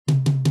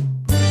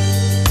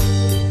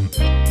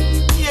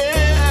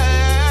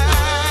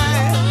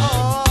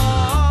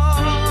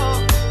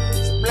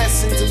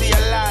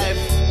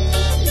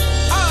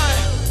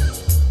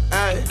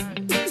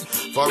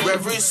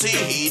every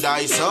seed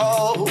I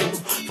sow,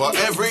 for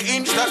every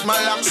inch that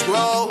my locks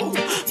grow,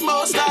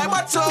 Most High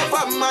watch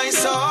over my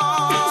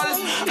soul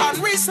and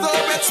restore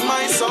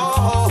my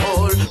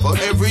soul. For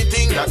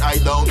everything that I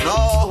don't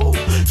know,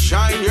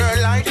 shine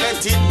your light,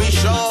 let it be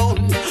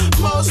shown.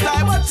 Most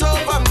High watch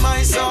over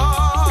my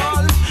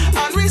soul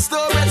and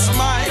restore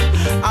mine.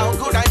 How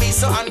could I be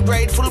so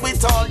ungrateful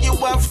with all you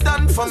have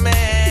done for me?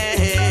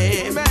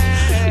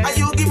 And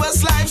you give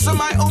us life, so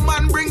my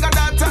woman bring a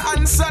daughter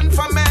and son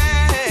for me.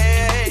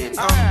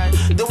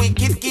 The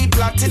wicked keep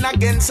plotting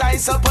against I,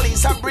 so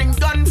police are bring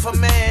gun for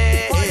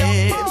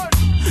me.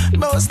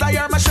 Most I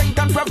are my strength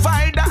and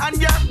provider, and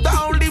you're the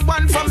only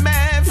one for me.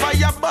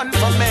 Fire burn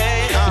for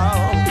me.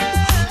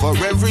 For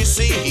every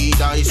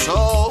seed I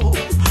sow,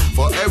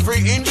 for every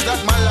inch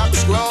that my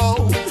locks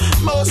grow,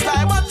 Most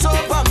I watch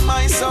over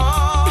my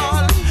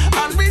soul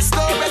and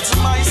restore it to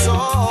my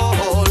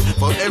soul.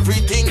 For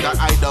everything that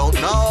I don't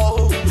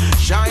know,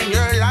 shine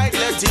your light,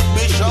 let it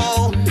be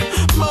shown.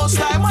 Most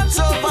I watch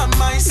over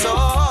my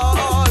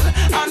soul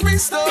and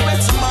restore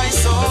it to my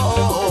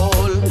soul.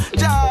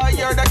 Jah,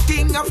 you're the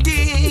King of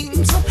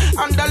Kings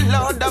and the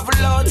Lord of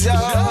Lords.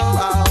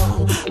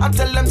 I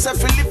tell them say,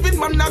 Philippine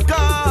man not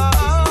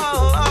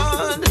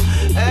God.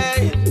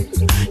 Hey,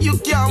 you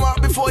can't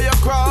walk before you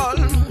crawl.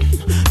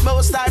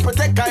 Most I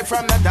protect I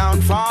from the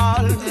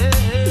downfall.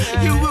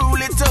 You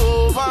rule it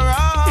over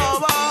all.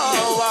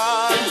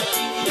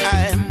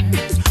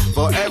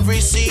 For every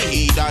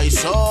seed I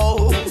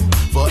sow,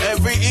 for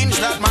every inch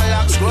that my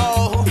locks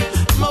grow,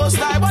 Most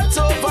I watch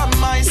over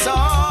my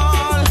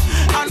soul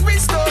and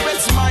restore it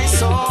to my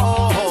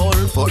soul.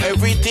 For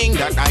everything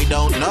that I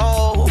don't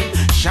know,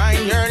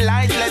 shine your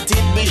light, let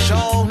it be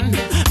shown.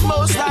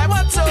 Most I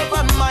watch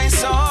over my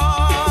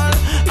soul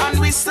and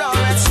restore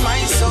it to my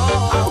soul.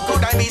 How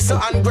could I be so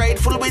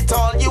ungrateful with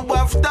all you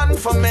have done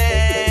for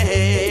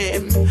me?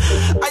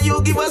 And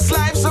you give us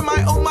life, so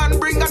my woman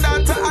bring a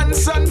daughter and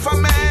son for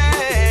me.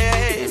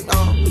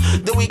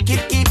 The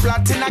wicked keep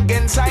plotting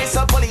against I,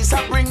 so police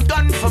are bring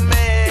gun for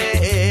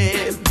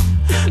me.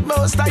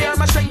 Most I are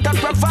my strength and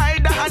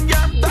provider, and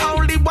you're the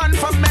only one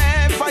for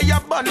me.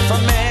 Fire burn for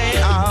me.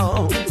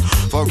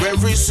 For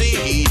every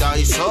seed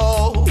I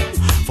sow,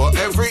 for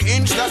every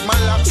inch that my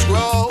locks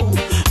grow,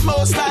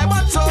 Most I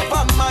watch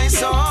over my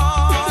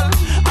soul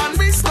and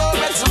restore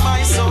it to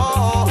my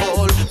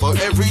soul. For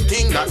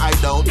everything that I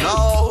don't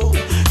know,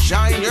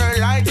 shine your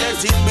light,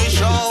 let it be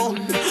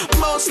shown.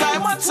 Most I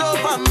watch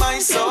over my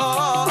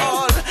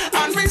soul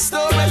and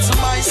restore it to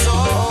my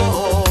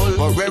soul.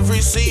 For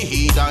every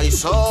seed I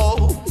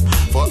sow,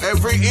 for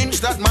every inch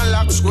that my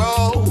locks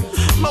grow,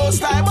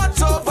 Most I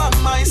watch over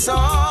my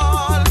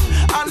soul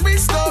and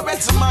restore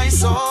it to my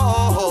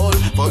soul.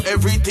 For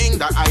everything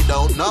that I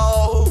don't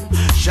know,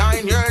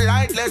 shine your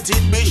light, let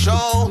it be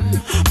shown.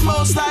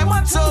 Most I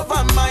watch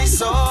over my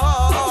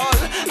soul